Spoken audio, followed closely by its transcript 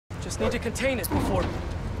Just need to contain it before...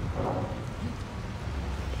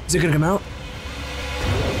 Is it gonna come out?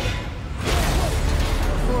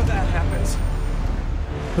 Before that happens.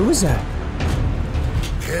 Who is that?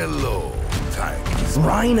 Hello, Tiger.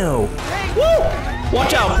 Rhino! Hey! Woo!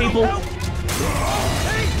 Watch out, people! Hey!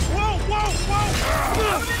 Whoa, whoa,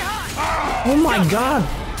 whoa! Oh my god!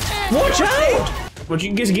 Watch out! Would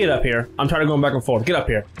you just get up here? I'm tired of going back and forth. Get up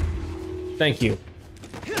here. Thank you.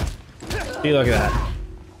 See, look at that.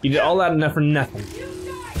 You did all that enough for nothing.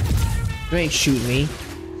 You ain't shooting me.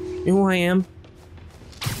 You know who I am?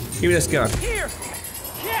 Give me this gun. Here!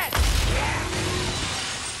 Catch!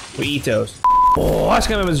 We eat those. Oh, what's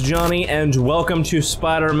going on, it's Johnny, and welcome to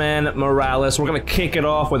Spider-Man Morales. We're gonna kick it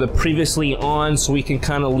off with a previously on, so we can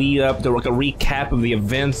kind of lead up to like a recap of the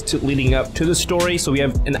events leading up to the story, so we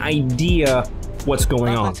have an idea what's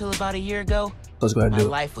going on. Up until about a year ago, Let's go ahead and my do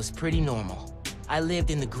it. life was pretty normal. I lived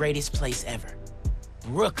in the greatest place ever.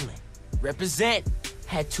 Brooklyn. Represent.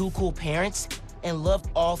 Had two cool parents, and loved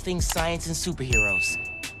all things science and superheroes.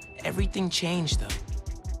 Everything changed, though,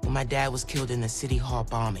 when my dad was killed in the City Hall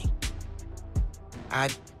bombing. I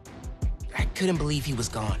couldn't believe he was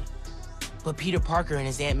gone. But Peter Parker and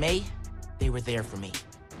his Aunt May, they were there for me.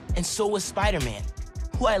 And so was Spider-Man,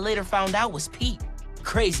 who I later found out was Pete.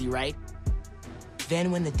 Crazy, right? Then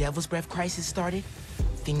when the Devil's Breath crisis started,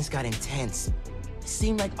 things got intense. It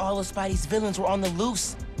seemed like all of Spidey's villains were on the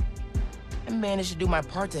loose. I managed to do my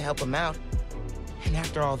part to help him out. And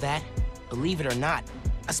after all that, believe it or not,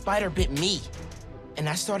 a spider bit me. And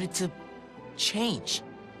I started to change.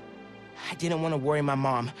 I didn't want to worry my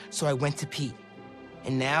mom, so I went to Pete.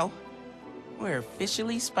 And now, we're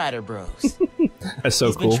officially Spider Bros. That's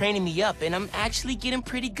so cool. He's been training me up, and I'm actually getting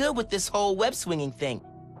pretty good with this whole web-swinging thing.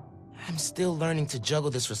 I'm still learning to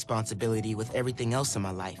juggle this responsibility with everything else in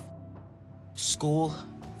my life. School,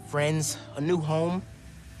 friends, a new home.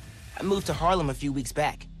 I moved to Harlem a few weeks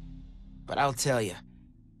back. But I'll tell you,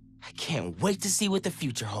 I can't wait to see what the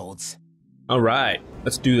future holds. Alright,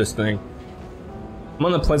 let's do this thing. I'm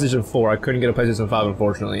on the PlayStation 4. I couldn't get a PlayStation 5,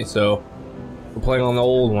 unfortunately, so we're playing on the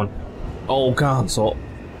old one. Old console.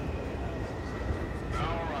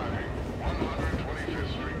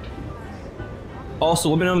 Also,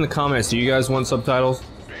 let me know in the comments, do you guys want subtitles?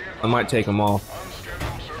 I might take them off.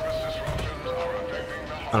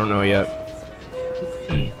 I don't know yet.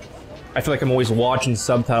 I feel like I'm always watching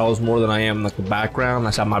subtitles more than I am like the background.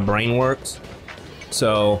 That's how my brain works.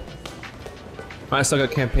 So, I still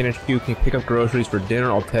got campaign HQ. Can you pick up groceries for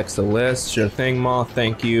dinner? I'll text the list. Sure thing, Ma.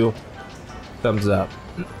 Thank you. Thumbs up.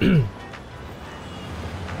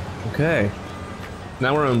 Okay.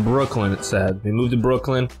 Now we're in Brooklyn, it said. We moved to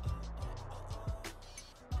Brooklyn.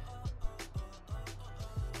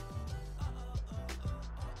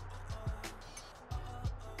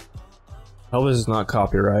 I hope this is not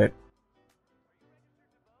copyright. It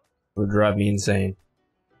would drive me insane.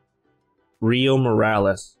 Rio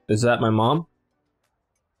Morales. Is that my mom?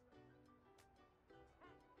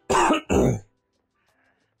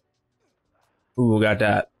 Ooh, got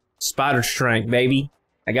that. Spider strength, baby.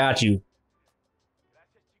 I got you.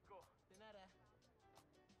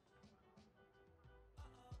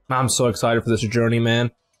 I'm so excited for this journey,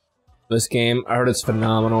 man. This game, I heard it's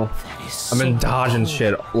phenomenal. I've been dodging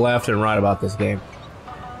shit left and right about this game.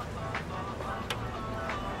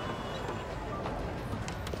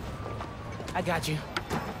 I got you.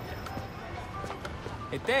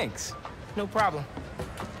 Hey, thanks. No problem.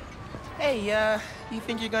 Hey, you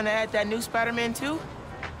think you're gonna add that new Spider-Man too?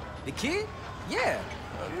 The kid? Yeah,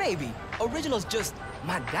 maybe. Original's just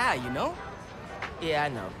my guy, you know? Yeah, I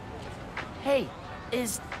know. Hey,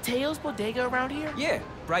 is Teo's Bodega around here? Yeah,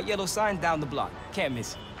 bright yellow sign down the block. Can't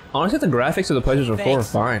miss it. Honestly, the graphics of the PlayStation 4 are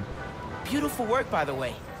Thanks. fine. Beautiful work, by the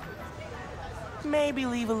way. Maybe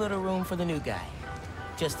leave a little room for the new guy,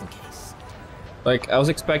 just in case. Like, I was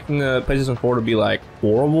expecting the PlayStation 4 to be, like,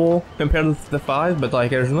 horrible compared to the 5, but, like,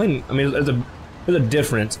 there's really, I mean, there's a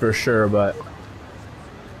difference for sure, but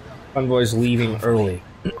Convoy's leaving early.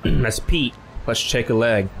 That's Pete. Let's shake a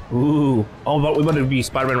leg. Ooh. Oh, but we about to be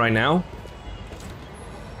Spider-Man right now?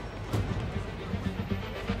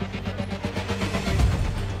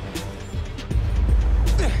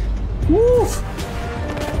 Woof!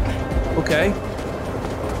 Okay.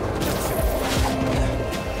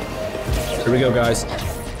 Here we go, guys.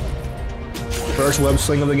 First web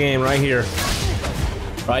sling of the game, right here.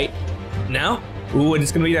 Right now? Ooh,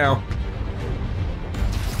 it's gonna be now.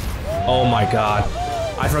 Oh my god.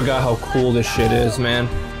 I forgot how cool this shit is, man.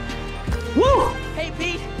 Woo! Hey,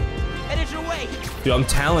 Pete, headed your way. Dude, I'm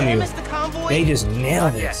telling you, Mr. Convoy. they just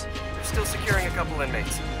nailed it. Yes, they're still securing a couple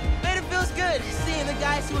inmates. Man, it feels good seeing the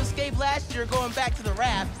guys who escaped last year going back to the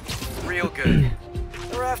raft. Real good.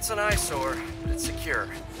 The raft's an eyesore, but it's secure.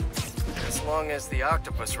 As long as the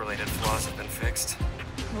octopus-related flaws have been fixed.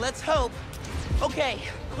 Let's hope. Okay,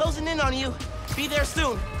 closing in on you. Be there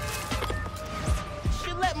soon.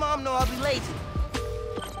 Should let Mom know I'll be late.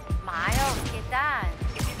 Miles, ¿qué tal?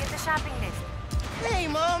 Did you get the shopping list? Hey,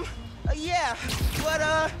 Mom. Yeah,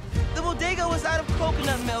 but the bodega was out of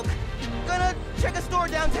coconut milk. Gonna check a store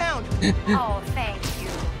downtown. Oh, thank you.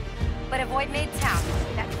 But avoid Midtown.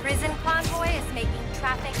 That prison convoy is making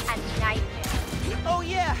traffic a nightmare. Oh,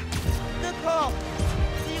 yeah. Good call.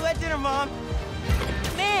 See you at dinner, Mom.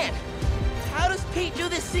 Man, how does Pete do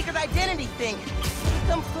this secret identity thing?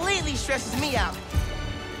 It completely stresses me out.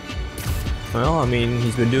 Well, I mean,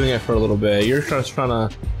 he's been doing it for a little bit. You're just trying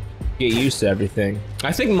to get used to everything.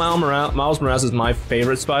 I think Miles Morales is my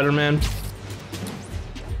favorite Spider-Man.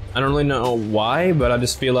 I don't really know why, but I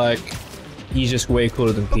just feel like he's just way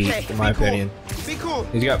cooler than Pete, in my opinion. Be cool.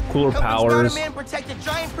 He's got cooler powers. Spider-Man protect a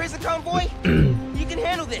giant prison convoy? You can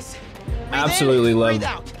handle this. Absolutely love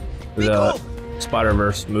the cool.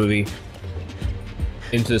 Spider-Verse movie.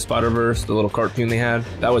 Into the Spider-Verse, the little cartoon they had.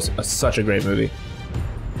 That was such a great movie.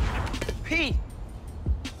 Pete,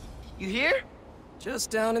 you here? Just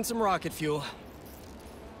down in some rocket fuel.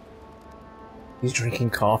 He's drinking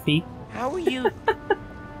coffee? How are you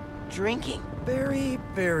drinking? Very,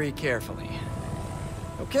 very carefully.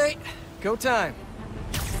 Okay, go time.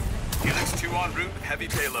 Helix 2 en route with heavy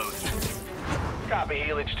payloads. Copy,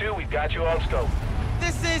 Helix 2. We've got you on scope.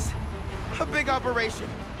 This is a big operation.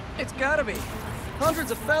 It's gotta be.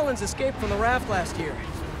 Hundreds of felons escaped from the raft last year.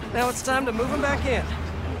 Now it's time to move them back in.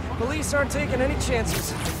 Police aren't taking any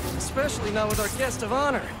chances, especially not with our guest of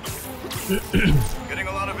honor. Getting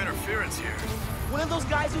a lot of interference here. One of those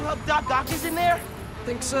guys who helped Doc Ock is in there?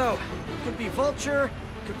 Think so. Could be Vulture,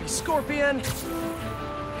 could be Scorpion,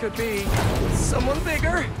 could be someone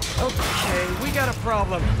bigger. Okay, we got a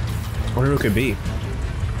problem. I wonder who it could be.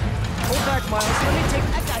 Hold back, Miles. Let me take...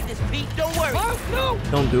 I got this, Pete. Don't worry. Oh, no!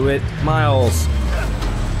 Don't do it. Miles.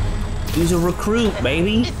 He's a recruit,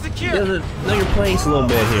 baby. It's secure. You gotta know your place a little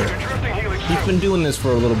bit here. He's been doing this for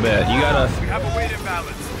a little bit. You gotta... We have a weight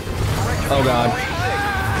imbalance. Oh, God.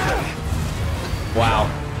 Wow.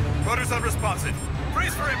 Rudder's unresponsive.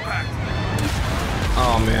 Brace for impact.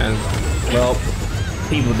 Oh, man. Well,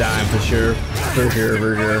 people dying for sure. For sure,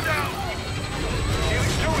 for sure.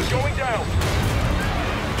 Helix 2 is going down.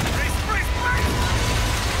 Brace, brace, brace.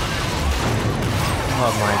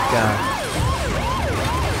 Oh, my God.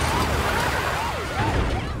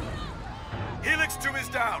 Helix 2 is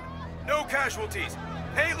down. No casualties.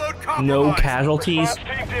 Payload compromised. No casualties?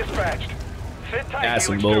 Response team dispatched. Sit tight, That's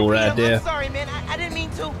some Helix 2. bull right I'm there. sorry, man. I didn't mean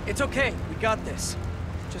to. It's okay. We got this.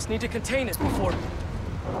 Just need to contain it before...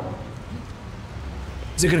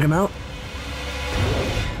 Is it gonna come out?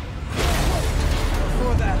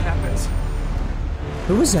 Before that happens.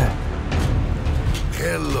 Who was that?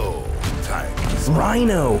 Hello, Titans.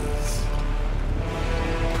 Rhino.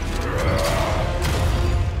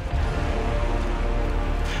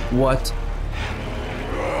 What?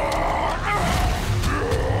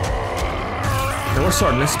 And we're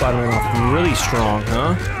starting this Spider-Man off really strong,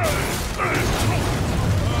 huh?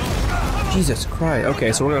 Jesus Christ.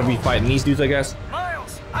 Okay, so we're gonna be fighting these dudes, I guess.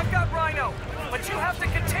 Miles, I've got Rhino, but you have to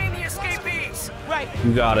contain the escapees. Right.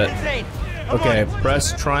 You got it. Insane. I'm Okay, on it.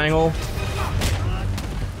 press triangle.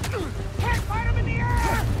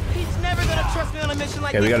 He's never gonna trust me on a mission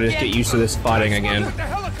like Okay, we this gotta just again. get used to this fighting again.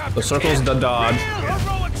 The circle's the dodge.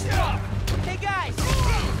 Hey guys,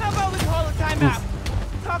 how about we call a timeout?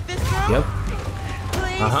 Talk this through? Yep.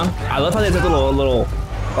 Please? I love how there's that little,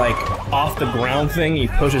 like, off the ground thing he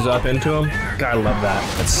pushes up into him. God, I love that.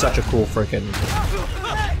 That's such a cool freaking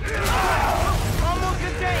Almost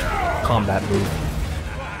contained. combat move.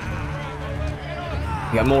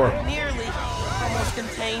 You got more. Nearly. Almost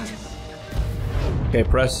contained. Okay,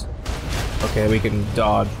 press. Okay, we can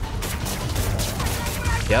dodge.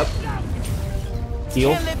 Yep.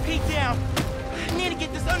 Heal. Can't let Pete down. I need to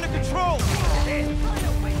get this under control.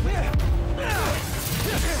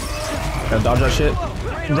 Gotta dodge that shit.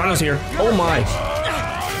 Rhino's here. Oh my.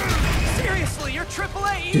 Seriously, you're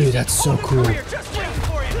AAA. Dude, that's so cool. We're just waiting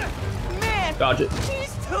for you. Man, Dodge it.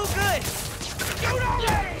 he's too good.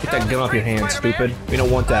 Get that gun off your hand, stupid. We don't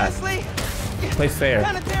want that. Honestly, Play fair.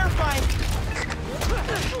 kind of terrifying.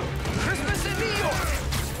 Christmas in New York.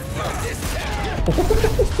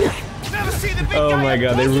 Never seen the big Oh guy my up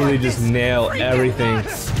god, they close really like just this. nail Freaking everything.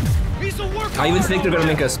 nuts. He's a workhorse. I even think they're gonna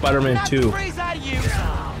make a Spider-Man Knock 2. the phrase out of you.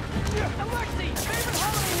 Alexi, favorite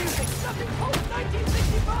holiday music, something post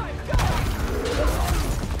 1965. Go.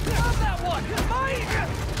 Love that one.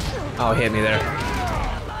 Mine. Oh, hit me there.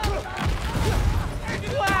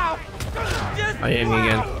 I hit me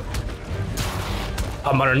again.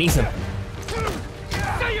 I'm underneath him.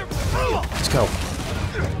 Let's go.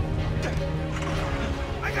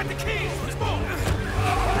 I got the keys. Let's move.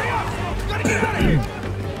 Hurry up. Gotta get out of here.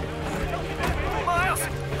 Miles,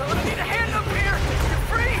 I'm gonna need a hand up here. You're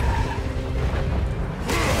free.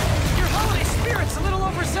 Your holiday spirit's a little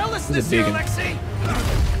overzealous This is this year, big. Alexei.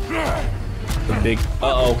 The big.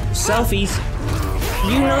 Uh-oh. Selfies. Do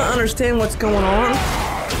you not understand what's going on?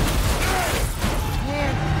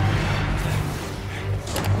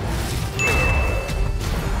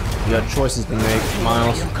 You got choices to make,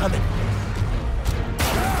 Miles. I'm coming.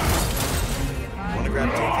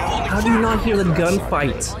 How do you not hear the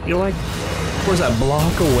gunfights? You're like, where's that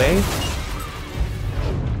block away?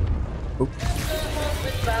 Oop.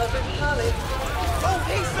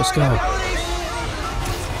 Let's go.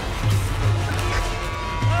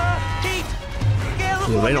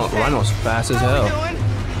 Dude, Rhino's fast as hell.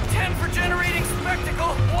 10 for generating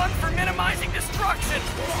spectacle, 1 for minimizing destruction.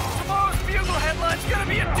 Tomorrow's bugle headline's gonna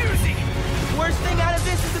be a doozy. Worst thing out of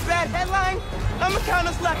this is a bad headline. I'ma count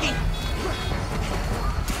us lucky.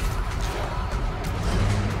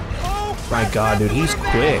 Oh, My God, dude, he's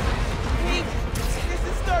quick. This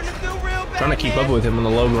is starting to feel real bad. Trying to keep up with him on the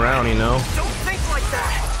low ground, you know. Don't think like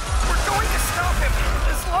that. We're going to stop him,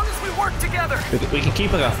 as long as we work together. We can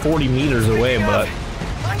keep like 40 meters away, but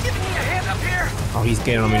I'm giving you a hand up here. oh, he's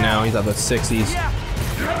getting on me now. He's at the 60s.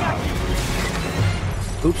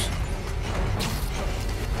 Oops.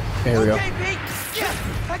 There we go. Okay, Pete. Yeah,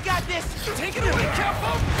 I got this. Take it away,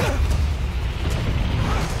 Capo.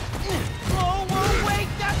 Oh, wait,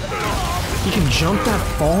 that's all. He can jump that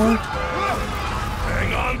far?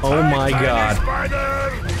 Hang on Oh tight, my tiny God.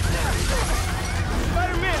 spider.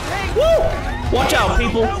 Spider-Man, hey. Woo! Watch out,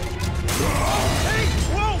 people. Hey,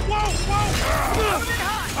 whoa, whoa, whoa.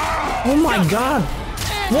 Oh my God.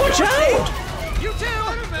 Watch out! You too!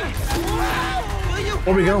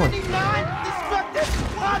 Where we going?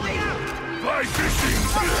 Fly fishing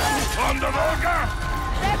on the Volga.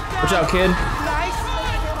 Watch out, kid. Nice.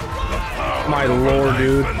 My lord,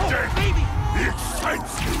 dude. And death. It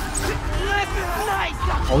excites you. Nice.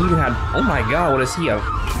 Oh, he even had. Oh my God, what is he?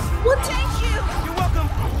 What? Thank you. You're welcome.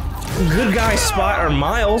 Good guy, Spot or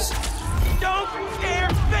Miles. Don't scare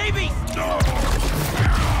babies.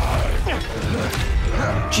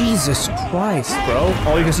 Jesus Christ, bro.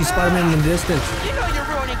 Oh, you can see Spider-Man in the distance. You know you're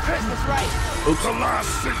ruining Christmas, right? Oops. The last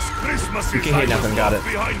 6 Christmases You can't hit I nothing, was got locked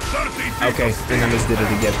it. behind 30 feet Okay, of and I just did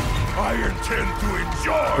it again. I intend to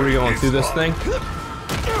enjoy. Are we going through this one. thing?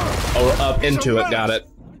 Oh, we're up into it. Got it.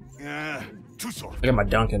 Yeah, too soft. I got my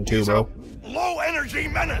Duncan too, bro. Low energy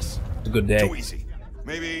menace. It's a good day. Too easy.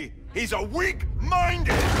 Maybe he's a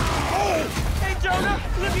weak-minded. Oh, Hey, Jonah,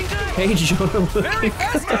 looking good. Hey, Jonah. very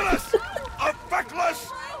fast menace. A feckless,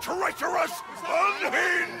 treacherous,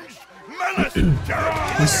 unhinged menace.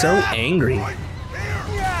 He's so angry Right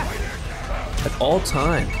here. at all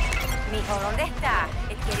times. Mijo, ¿dónde está?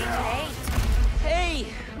 It's getting late. Hey,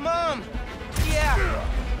 Mom. Yeah.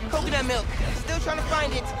 Coconut milk. Still trying to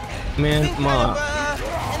find it. Man, Been Ma. kind of,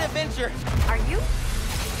 an adventure. Are you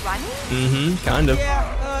running? Mm-hmm, kind of.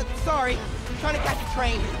 Yeah, sorry. Trying to catch a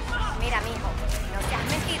train. Mira, mijo, no seas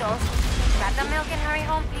mentiroso. Grab the milk and hurry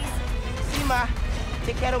home, please. Sí, Ma.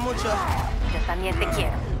 Te quiero mucho. Yo también te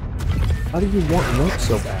quiero. How do you want milk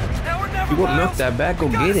so bad? Now or never, You want milk Miles. that bad? Go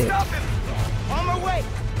We gotta get it. stop him. On my way.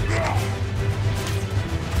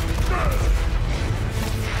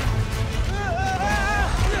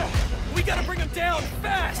 We gotta bring him down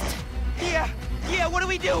fast! Yeah, what do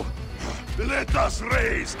we do? Let us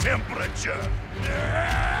raise temperature.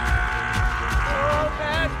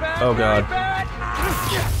 Oh God.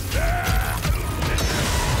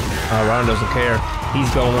 Ryan doesn't care. He's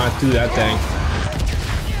going right through that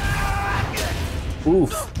thing.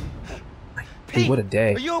 Oof. Hey, what a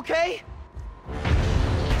day. Are you okay?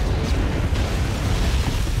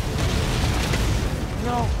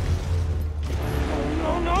 No.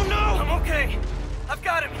 No. I'm okay. I've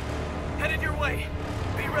got him. Headed your way.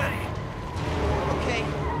 Be ready. Okay.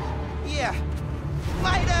 Yeah.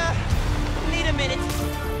 Might, need a minute.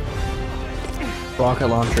 Rocket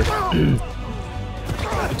launcher. You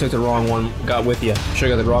took the wrong one. Got with you. Should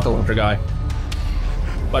have got the rocket launcher guy.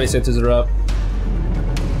 Body senses are up.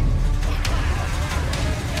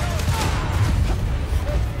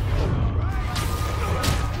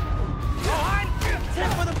 Tip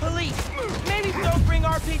for the police. Maybe don't bring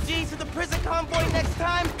RPGs to the prison convoy next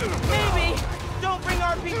time. Maybe don't bring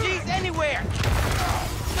RPGs anywhere.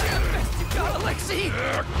 You got Alexei! No,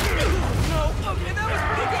 okay, that was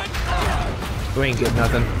pretty good! You ain't getting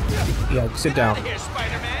nothing. Yeah, sit down. Here,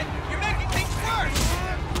 Spider-Man! You're making things worse!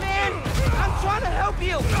 Man, I'm trying to help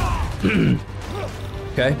you.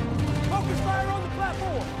 Okay. Focus fire on the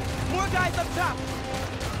platform. More guys up top.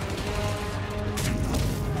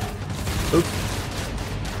 Oops.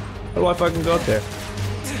 How do I fucking go up there?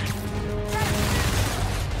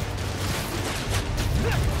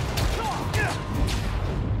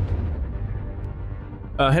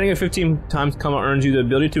 Hitting a 15 times combo earns you the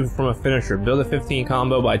ability to perform a finisher. Build a 15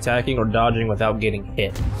 combo by attacking or dodging without getting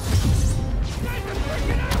hit.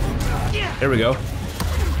 There we go.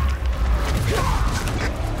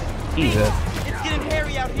 Jesus. It's getting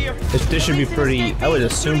hairy out here. This should be pretty, I would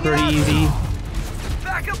assume pretty easy.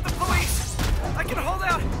 Back up the police! I can hold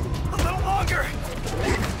out a little longer!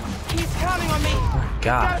 He's counting on me. God.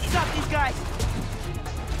 Gotta stop these guys.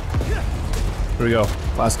 Here we go.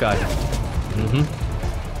 Last guy.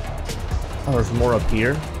 Oh, there's more up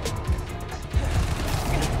here.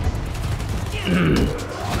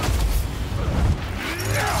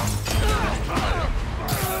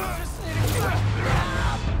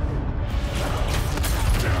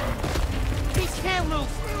 He can't lose.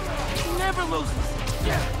 He never loses.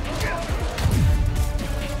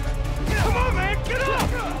 Come on, man, get up!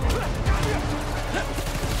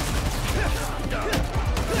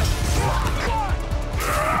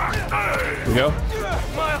 Here we go.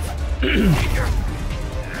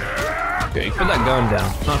 Okay, put that gun down.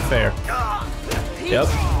 Not fair. Yep.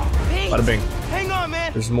 Bada bing. Hang on,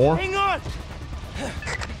 man. There's more? Hang on.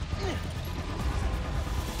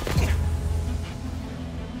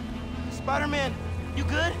 Spider-Man, you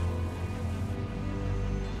good?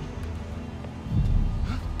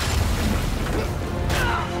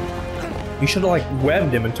 You should have like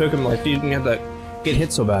webbed him and took him like so you didn't have to get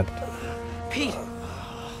hit so bad. Pete.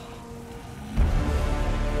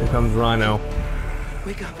 Here comes Rhino.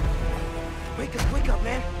 Wake up. Wake up,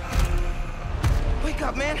 man. Wake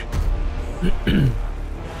up, man.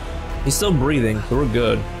 He's still breathing, so we're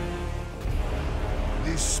good.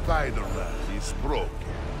 This Spider-Man is broken.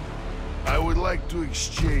 I would like to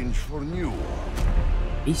exchange for new one.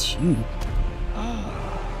 It's huge.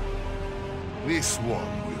 This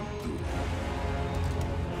one will do.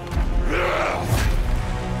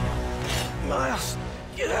 Miles,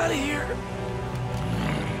 get out of here.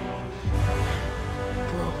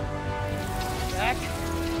 Bro. Back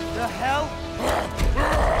the hell?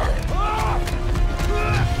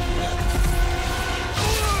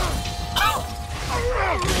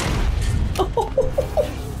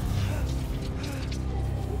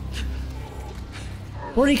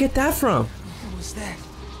 Where'd he get that from? What was that?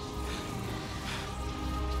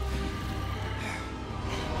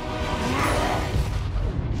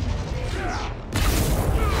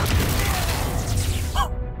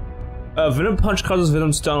 Venom Punch causes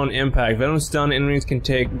Venom Stun on impact. Venom Stun enemies can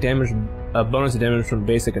take damage, bonus damage from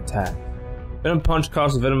basic attack. Venom Punch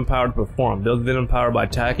causes Venom Power to perform. Build Venom Power by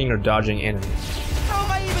attacking or dodging enemies. How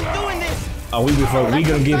am I even doing this? Oh, we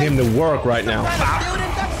gonna give him the work right now.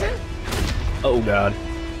 Oh god.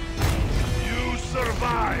 You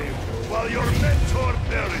survive while your mentor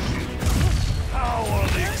perishes. How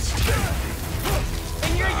unexpected.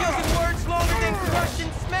 And you're using words longer than crush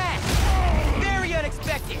and smash. Very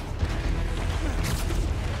unexpected.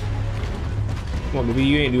 Come on, baby,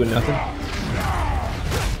 you ain't doing nothing.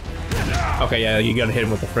 Okay, yeah, you gotta hit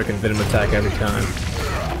him with the frickin' Venom attack every time.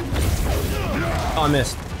 Oh, I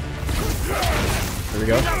missed. There we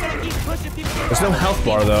go. There's no health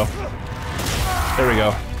bar, though. There we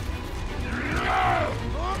go.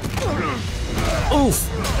 Oof!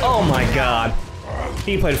 Oh my god.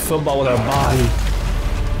 He played football with our body.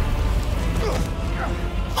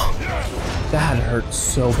 That hurt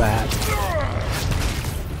so bad.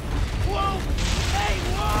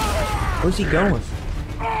 Where's he going?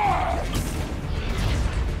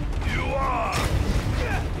 You are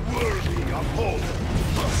worthy of hope,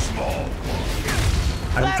 a small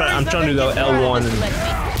one. I'm trying to do the L1 and...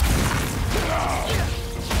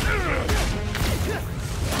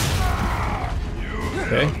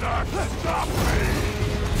 Okay.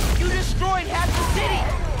 You destroyed half the city.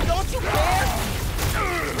 Don't you care?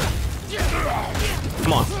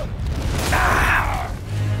 Come on.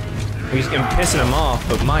 I'm pissing him off,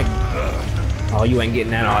 but my... Oh, you ain't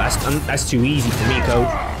getting that off. That's too easy for me, coach.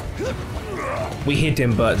 We hit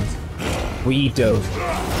them buttons. We eat those.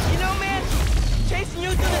 You know, man, chasing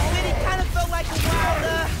you through the city kind of felt like a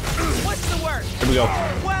wild, what's the word? Here we go.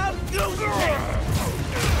 Wild goose chase.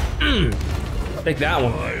 Take that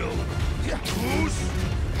one.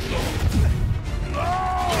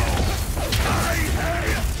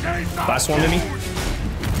 Last one, Mimi.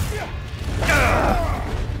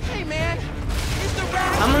 Hey, man, is the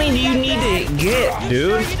rat... How many do you need to get,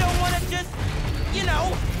 dude? You don't want to just, you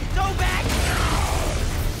know, go back?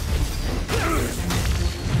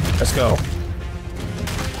 Let's go.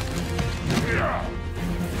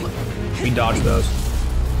 We dodged those.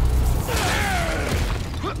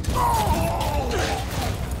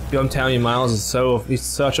 Yo, I'm telling you, Miles is he's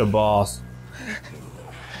such a boss.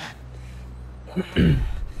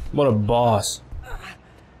 What a boss.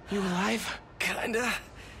 You alive? Kinda.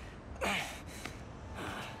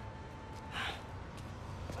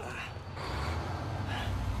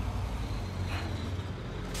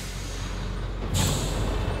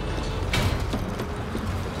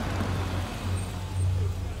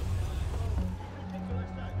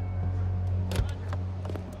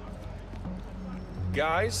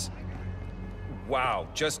 Guys, wow,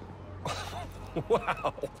 just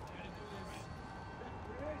wow.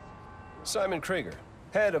 Simon Krieger,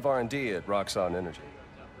 head of R&D at Roxxon Energy.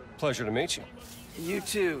 Pleasure to meet you. You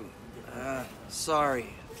too. Sorry.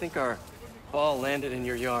 I think our ball landed in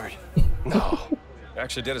your yard. No,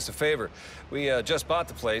 actually did us a favor. We just bought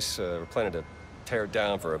the place. We're planning to tear it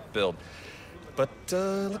down for a build. But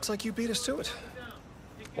looks like you beat us to it.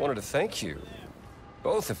 I wanted to thank you,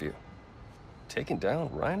 both of you. Taking down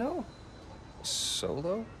Rhino?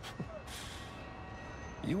 Solo?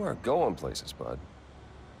 You are going places, bud.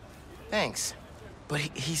 Thanks. But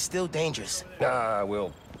he's still dangerous. Nah,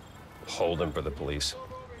 we'll hold him for the police.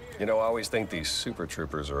 You know, I always think these super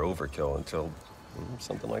troopers are overkill until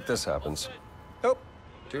something like this happens. Oh,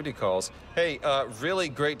 duty calls. Hey, really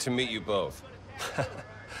great to meet you both.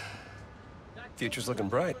 Future's looking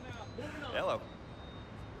bright. Hello.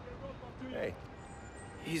 Hey.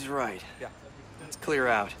 He's right. Yeah. Let's clear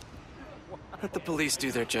out. Let the police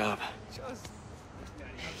do their job.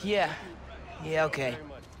 Yeah. Yeah, okay.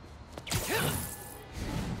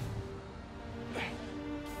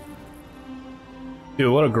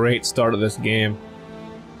 Dude, what a great start of this game.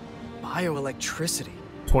 Bioelectricity.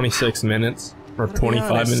 26 minutes or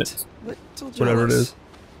 25 minutes. Whatever it is.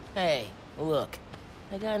 Hey, look.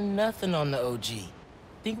 I got nothing on the OG.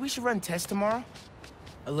 Think we should run tests tomorrow?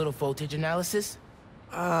 A little voltage analysis?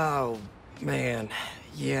 Oh, man.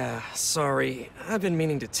 Yeah, sorry. I've been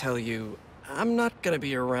meaning to tell you, I'm not gonna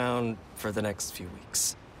be around for the next few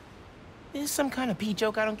weeks. Is this some kind of pee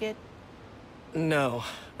joke I don't get? No.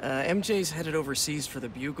 MJ's headed overseas for the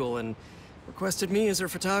Bugle and requested me as her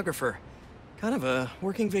photographer. Kind of a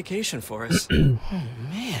working vacation for us. Oh,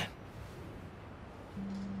 man.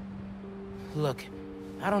 Look,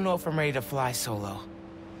 I don't know if I'm ready to fly solo.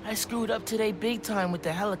 I screwed up today big time with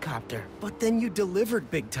the helicopter. But then you delivered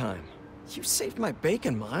big time. You saved my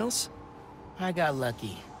bacon, Miles. I got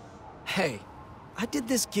lucky. Hey, I did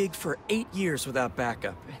this gig for 8 years without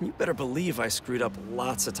backup, and you better believe I screwed up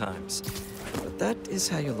lots of times. But that is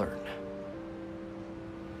how you learn.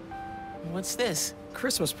 What's this?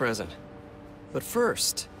 Christmas present. But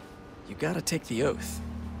first, you gotta take the oath.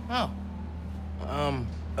 Oh.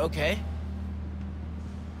 Okay.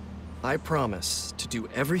 I promise to do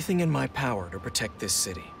everything in my power to protect this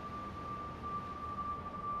city.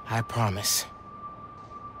 I promise.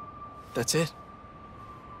 That's it?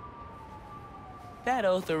 That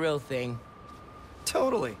oath a real thing.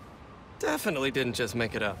 Totally. Definitely didn't just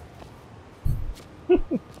make it up.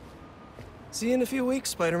 See you in a few weeks,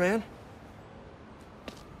 Spider-Man.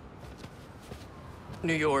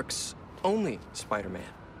 New York's only Spider-Man.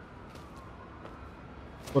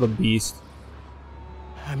 What a beast.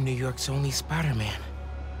 I'm New York's only Spider-Man.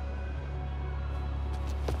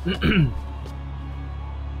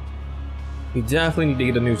 We definitely need to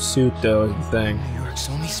get a new suit, though, is the thing. New York's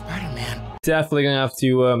only Spider-Man. Definitely gonna have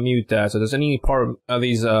to mute that. So if there's any part of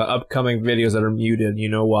these upcoming videos that are muted, you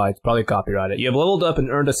know why. It's probably copyrighted. You have leveled up and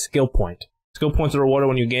earned a skill point. Skill points are rewarded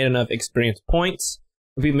when you gain enough experience points.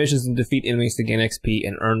 Complete missions and defeat enemies to gain XP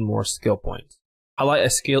and earn more skill points. Highlight a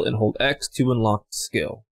skill and hold X to unlock the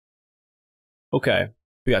skill. Okay.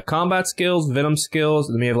 We got combat skills, venom skills,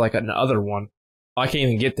 and then we have like another one. Oh, I can't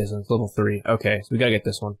even get this one. It's level 3. Okay, so we gotta get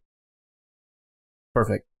this one.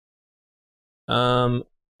 Perfect.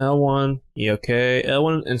 L1, yeah, okay.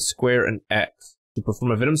 L1 and square and X. To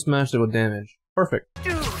perform a venom smash that will damage. Perfect.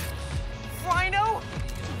 Dude! Rhino?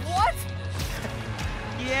 What?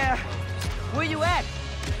 Yeah. Where you at?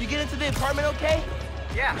 You get into the apartment okay?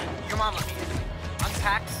 Yeah, your mom let me in.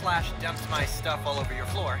 Unpacked/dumped my stuff all over your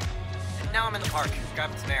floor. And now I'm in the park,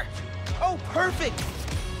 grabbing some air. Oh, perfect!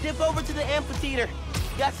 Dip over to the amphitheater.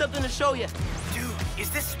 Got something to show you. Dude, is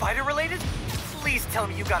this spider related? Please tell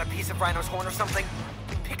me you got a piece of Rhino's horn or something.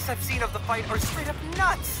 The pics I've seen of the fight are straight up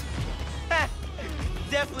nuts.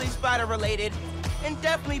 Definitely spider related. And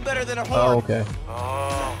definitely better than a horn. Oh, okay.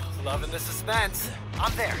 Oh, loving the suspense.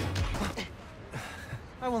 I'm there.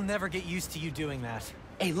 I will never get used to you doing that.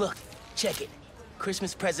 Hey, look. Check it.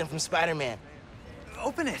 Christmas present from Spider-Man.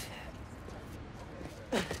 Open it.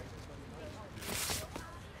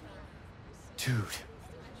 Dude,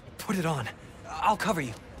 put it on. I'll cover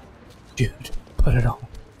you. Dude, put it on.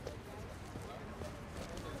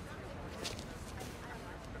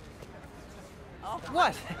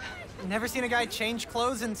 What? Never seen a guy change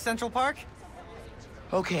clothes in Central Park?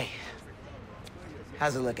 Okay.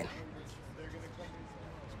 How's it looking?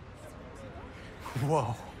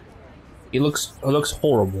 Whoa. It looks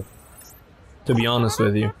horrible, to be honest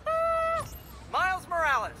with you. Miles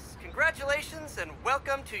Morales, congratulations and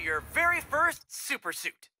welcome to your very first super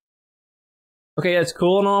suit. Okay, yeah, it's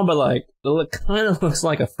cool and all, but like, it kind of looks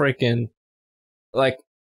like a freaking, like,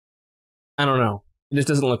 I don't know. It just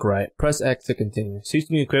doesn't look right. Press X to continue. Suits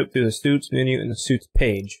can be equipped through the Suits menu in the Suits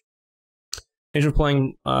page. Thanks for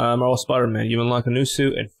playing Marvel Spider-Man. You've unlocked a new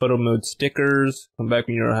suit and photo mode stickers. Come back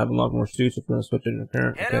when you have unlocked more suits if you want to switch in your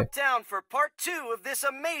current. Head uptown for part 2 of this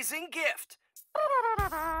amazing gift.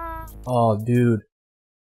 Oh, dude.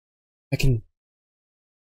 I can...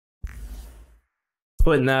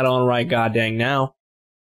 Putting that on right goddamn now.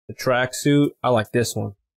 The tracksuit. I like this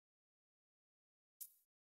one.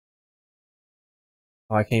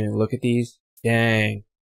 Oh, I can't even look at these. Dang.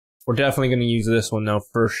 We're definitely going to use this one, though,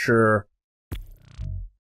 for sure.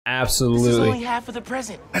 Absolutely. This is only half of the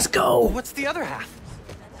present. Let's go. What's the other half?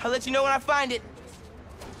 I'll let you know when I find it.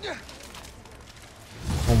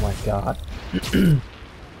 Oh my god.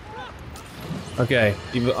 Okay,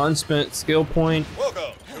 you have an unspent skill point.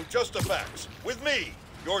 Welcome to Just the Facts with me,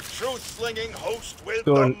 your truth-slinging host with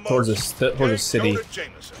Going towards the city.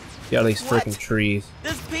 Get out of these freaking trees.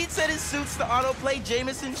 Does Pete set his suits to autoplay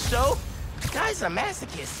Jameson's show? Guy's a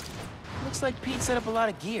masochist. Looks like Pete set up a lot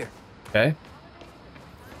of gear. Okay.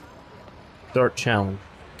 Start challenge.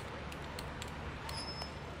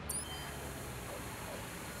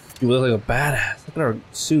 You look like a badass. Look at our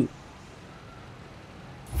suit.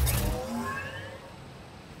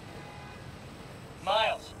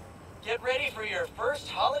 Miles, get ready for your first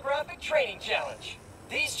holographic training challenge.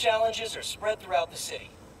 These challenges are spread throughout the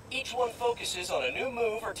city. Each one focuses on a new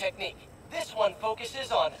move or technique. This one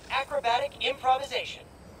focuses on acrobatic improvisation.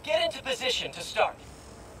 Get into position to start.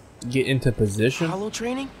 Get into position? Hollow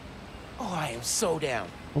training? Oh, I am so down.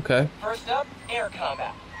 Okay. First up, air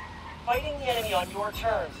combat. Fighting the enemy on your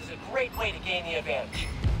terms is a great way to gain the advantage.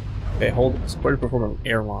 Okay, hold square to perform an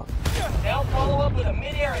air launch. Now follow up with a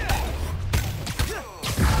mid-air attack.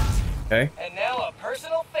 Okay. And now a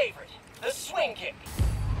personal favorite, the swing kick.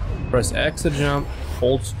 Press X to jump,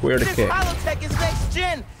 hold square to This kick. holotech is next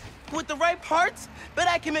gen. With the right parts, bet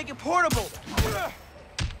I can make it portable.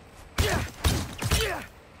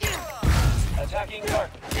 Attacking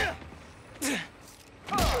target.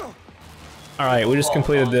 Alright, we just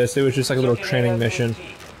completed this. It was just like a little training mission.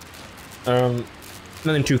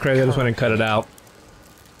 Nothing too crazy, I just went and cut it out.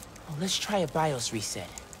 Oh, let's try a BIOS reset.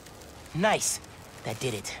 Nice. That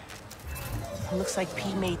did it. It looks like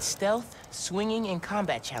Pete made stealth, swinging, and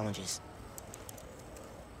combat challenges.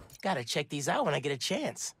 Gotta check these out when I get a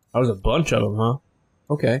chance. That was a bunch of them, huh?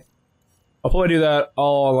 Okay. I'll probably do that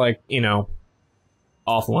all, like, you know,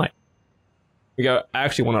 offline. We got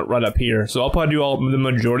actually one right up here, so I'll probably do all the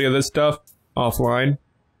majority of this stuff offline.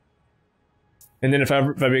 And then if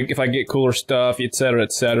I get cooler stuff,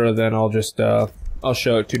 etc., then I'll just I'll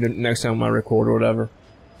show it to you next time I record or whatever.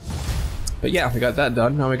 But yeah, we got that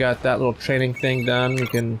done. Now we got that little training thing done. We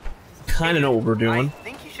can kind of know what we're doing. I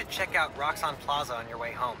think you should check out Roxxon Plaza on your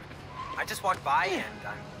way home. I just walked by and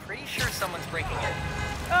I'm pretty sure someone's breaking in.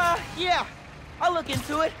 Yeah. I'll look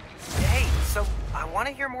into it. Hey, so I want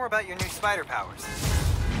to hear more about your new spider powers.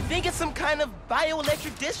 I think it's some kind of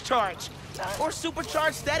bioelectric discharge. Or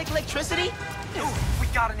supercharged static electricity. Ooh, we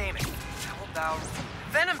gotta name it. How about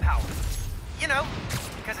Venom Power? You know,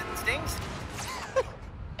 because it stings.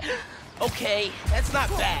 Okay, that's not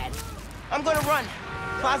bad. I'm gonna run.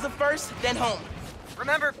 Plaza first, then home.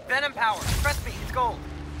 Remember, Venom Power. Trust me, it's gold.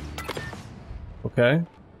 Okay.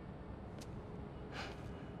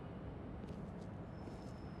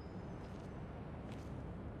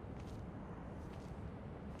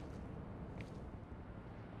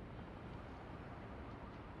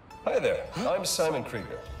 Hi there, I'm Simon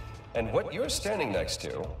Krieger, and what you're standing next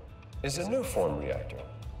to is a new form reactor.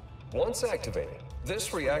 Once activated,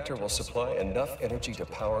 this reactor will supply enough energy to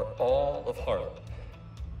power all of Harlem.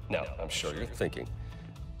 Now, I'm sure you're thinking,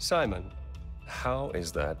 Simon, how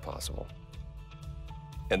is that possible?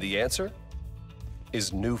 And the answer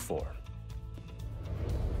is new form.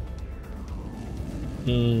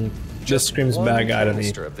 Just screams bad guy to me. One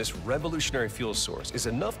canister of this revolutionary fuel source is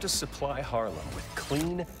enough to supply Harlem with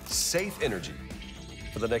clean, safe energy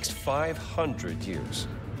for the next 500 years.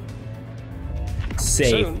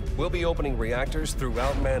 safe. Soon, we'll be opening reactors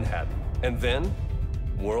throughout Manhattan, and then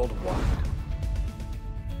worldwide.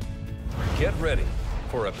 Get ready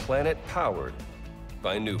for a planet powered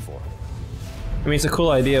by Newform. I mean, it's a cool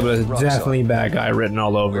idea, but it's definitely bad guy written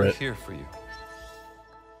all over We're it. here for you.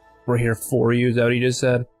 We're here for you, is that what you just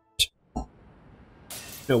said?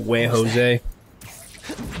 No way, Jose.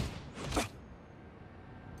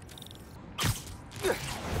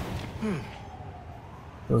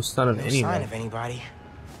 No sign of anyone. No sign of anybody.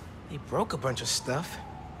 They broke a bunch of stuff.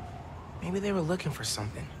 Maybe they were looking for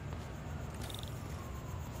something.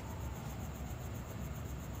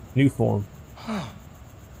 Newform. Huh.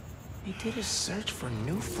 They did a search for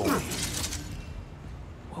Newform.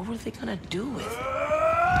 What were they gonna do with it?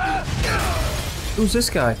 Who's this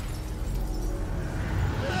guy?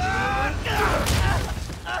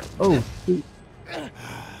 Oh.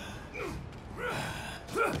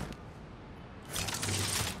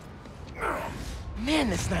 Man,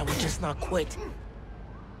 this night will just not quit.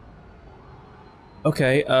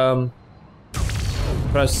 Okay,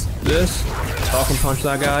 press this. Talk and punch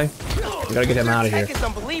that guy. We gotta get him out of here. It's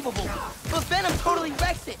unbelievable, but Venom totally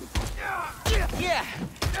wrecks it. Yeah,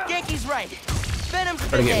 Genki's right. Venom's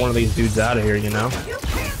Try to get one of these dudes out of here, you know?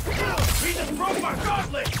 He just broke my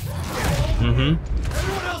gauntlet! Mm-hmm.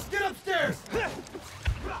 Everyone else, get upstairs!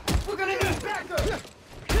 We're gonna need backup!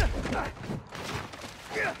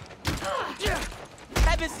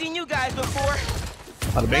 Haven't seen you guys before.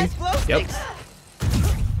 Bada bing. Nice glow Yep. sticks.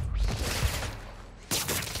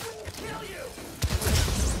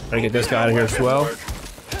 Try to get this guy out of here as well.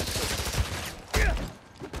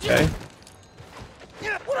 Okay.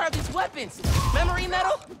 What are these weapons? Memory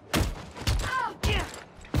metal?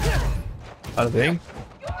 Bada bing.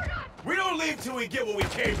 We don't leave till we get what we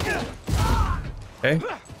came for! Okay.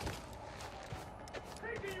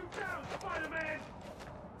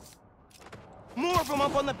 More of them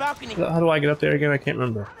up on the balcony. How do I get up there again? I can't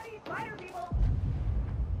remember.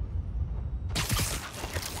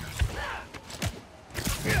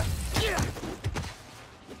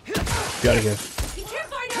 Get out of here. You can't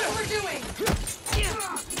find out what we're doing.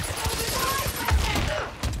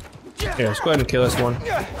 Here, let's go ahead and kill this one.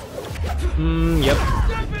 Yep.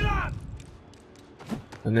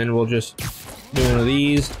 And then we'll just do one of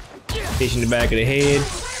these. Facing the back of the head.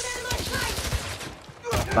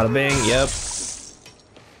 Bada bing, yep.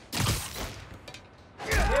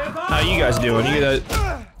 How you guys doing? You guys...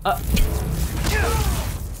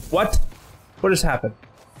 What? What just happened?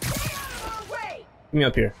 Get me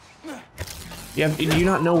up here. Do you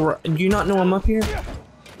not know where... Do you not know I'm up here?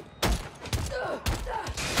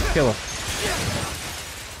 Kill him.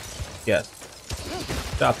 Yes.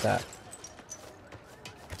 Stop that.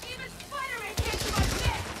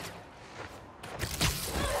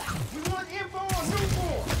 We want info on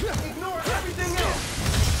Newform! Ignore everything else!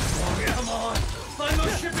 Come on! Find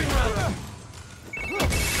those shipping routes!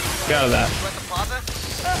 Get out of that. You at the plaza?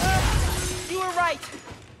 You were right.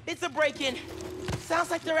 It's a break-in. Sounds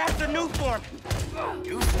like they're after Newform.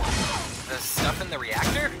 Newform? The stuff in the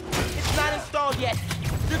reactor? It's not installed yet.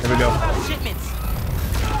 They're Here we go. talking about shipments.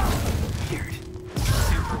 Weird.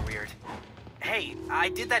 Super weird. Hey, I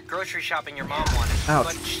did that grocery shopping your mom wanted, Ouch.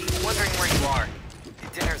 but she's wondering where you are.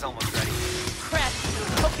 Dinner's almost ready. Crap.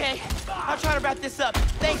 Okay, I'll try to wrap this up.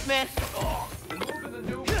 Thanks, man.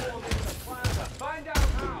 Find out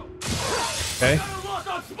how! Okay. Look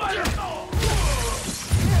on Spider!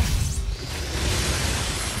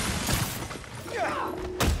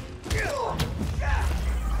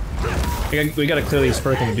 We gotta clear these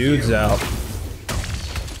freaking dudes out.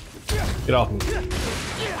 Get off me.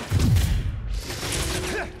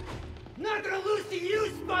 Not gonna lose to you,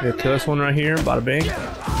 Here, kill this one right here. Bada bing.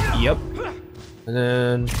 Yep. And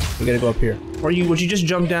then we gotta go up here. Or you? Would you just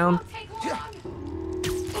jump down?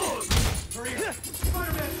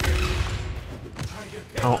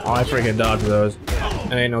 Oh, I freaking dodged those.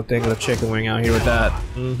 There ain't no thing with a chicken wing out here with that.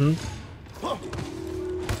 Mm-hmm.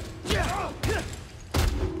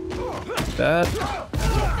 That.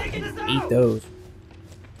 Eat those.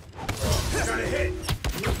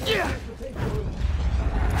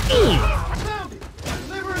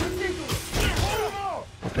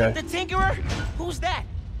 Okay. The Tinkerer? Who's that?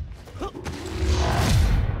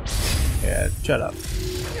 Yeah, shut up.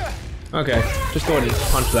 Okay, just go ahead and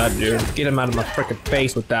punch that dude. Get him out of my freaking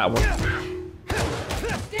face with that one.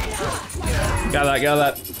 Got that, got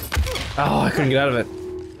that. Oh, I couldn't get out of it.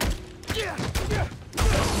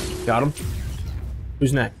 Got him.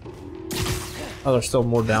 Who's next? Oh, there's still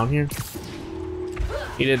more down here.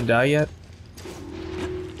 He didn't die yet.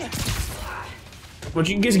 But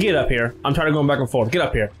you just get up here. I'm tired of going back and forth. Get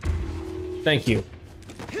up here. Thank you.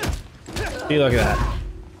 Get See, look at that.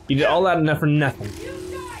 You did all that enough for nothing.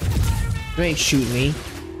 You ain't shooting me.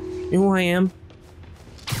 You know who I am?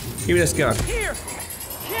 Give me this gun. Here!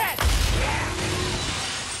 Get!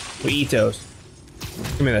 We eat those.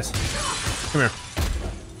 Give me this. Come here.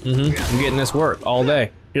 I'm getting this work all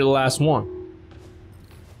day. You're the last one.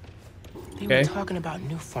 They Okay. were talking about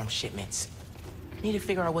new form shipments. Need to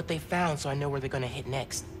figure out what they found so I know where they're gonna hit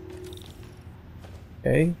next.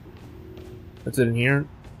 Okay. What's it in here?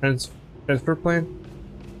 Transfer plan?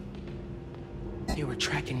 They were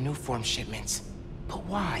tracking new form shipments. But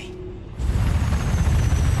why?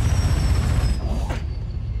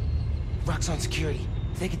 Rock's on security.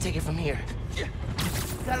 They can take it from here.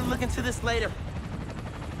 Gotta look into this later.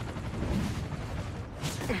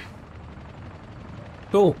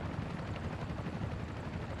 Cool.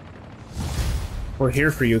 We're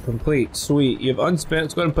here for you, complete. Sweet. You have unspent.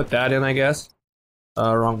 Let's go ahead and put that in, I guess.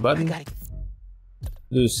 Wrong button.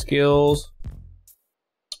 Do skills.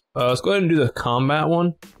 Let's go ahead and do the combat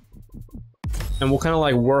one. And we'll kind of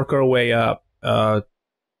like work our way up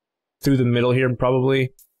through the middle here,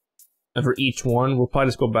 probably. And for each one, we'll probably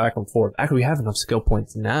just go back and forth. Actually, we have enough skill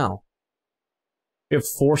points now. We have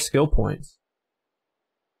 4 skill points.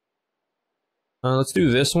 Let's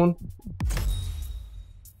do this one.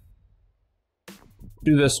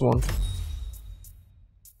 Do this one.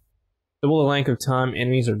 Double the length of time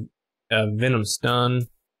enemies are venom stun.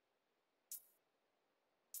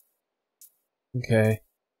 Okay.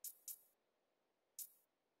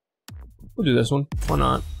 We'll do this one. Why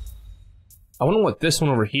not? I wonder what this one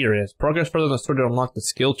over here is. Progress further in the story to unlock the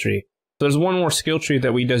skill tree. So there's one more skill tree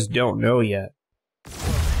that we just don't know yet.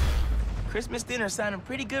 Christmas dinner sounding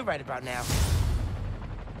pretty good right about now.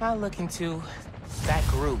 I'll look into that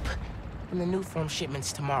group and the new form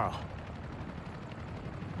shipments tomorrow.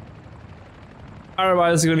 Alright,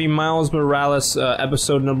 everybody, this is going to be Miles Morales,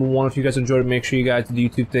 episode number 1. If you guys enjoyed it, make sure you guys do the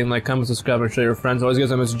YouTube thing, like, comment, subscribe, and share your friends. Always,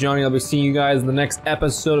 guys, I'm Johnny. I'll be seeing you guys in the next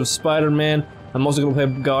episode of Spider-Man. I'm also going to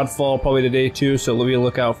play Godfall probably today, too, so be on the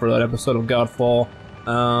lookout for that episode of Godfall.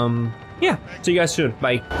 Yeah, see you guys soon.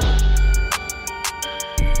 Bye.